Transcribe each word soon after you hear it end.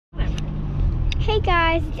Hey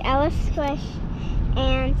guys, it's Ella Squish,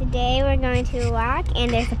 and today we're going to walk,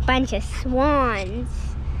 and there's a bunch of swans.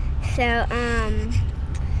 So,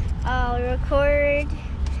 I'll record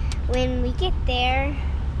when we get there,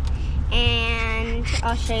 and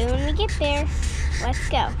I'll show you when we get there. Let's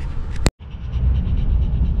go.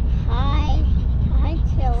 Hi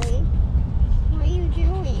Tilly. What are you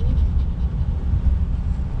doing?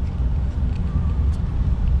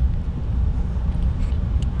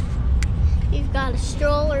 We've got a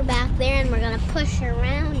stroller back there and we're gonna push her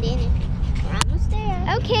around in it. We're almost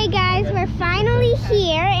there. Okay guys, we're finally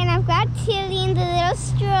here and I've got Tilly in the little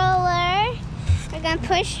stroller. We're gonna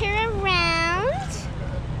push her around.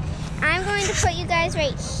 I'm going to put you guys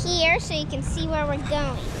right here so you can see where we're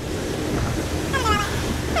going.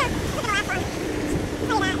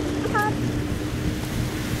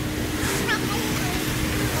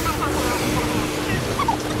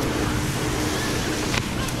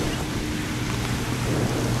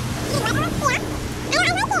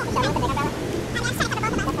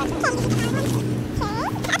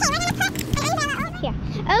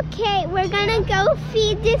 Okay, we're gonna go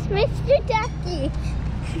feed this Mr. Ducky.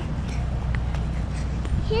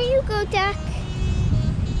 Here you go, Duck.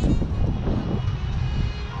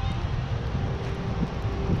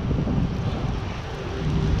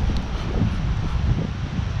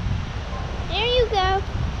 There you go.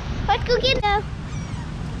 Let's go get him.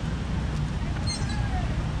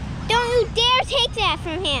 Don't you dare take that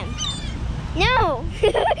from him. No.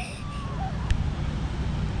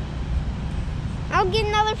 I'll get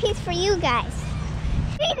another piece for you guys.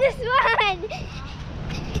 Feed this one.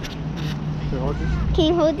 Can you hold this? Can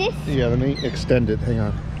you hold this? Yeah, let me extend it. Hang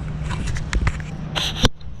on.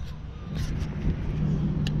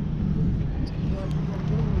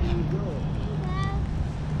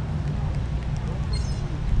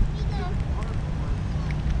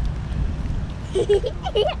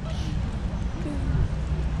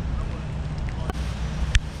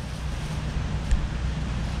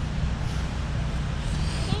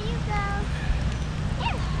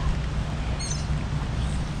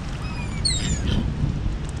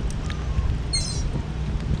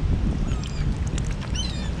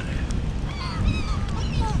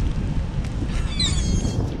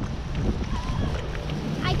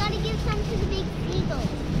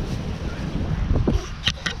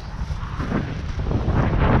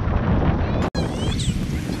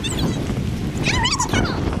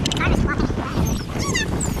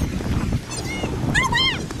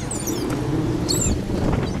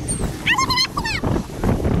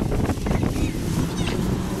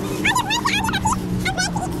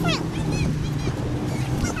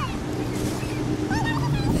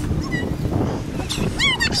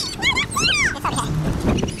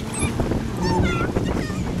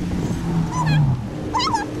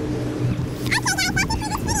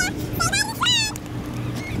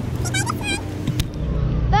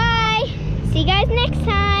 See you guys next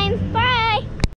time.